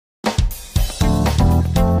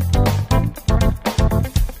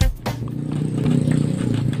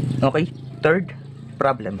Okay, third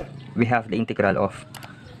problem. We have the integral of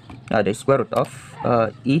the square root of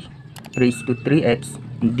e raised to 3x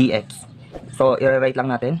dx. So, i-write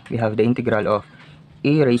lang natin. We have the integral of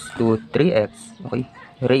e raised to 3x, okay,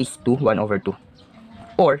 raised to 1 over 2.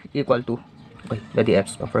 Or equal to, okay, the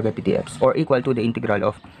dx, forget the dx. Or equal to the integral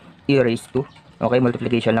of e raised to, okay,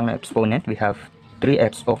 multiplication lang ng exponent. We have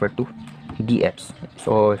 3x over 2 dx.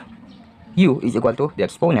 So, u is equal to the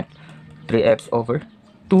exponent. 3x over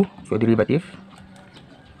 2, so derivative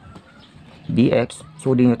dx,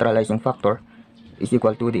 so the neutralizing factor is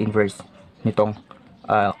equal to the inverse nitong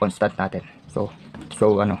constant natin. So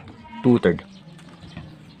 2/3.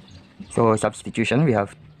 So substitution, we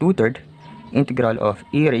have 2/3 integral of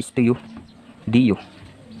e raised to u du.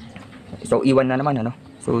 So iwan na naman, ano?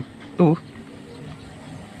 So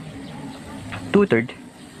 2/3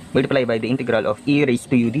 multiplied by the integral of e raised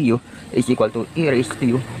to u du is equal to e raised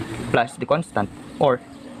to u plus the constant, or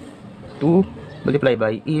 2 multiplied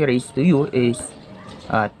by e raised to u is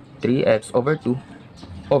 3x over 2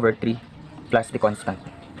 over 3 plus the constant.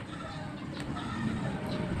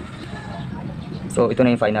 So ito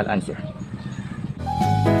na yung final answer.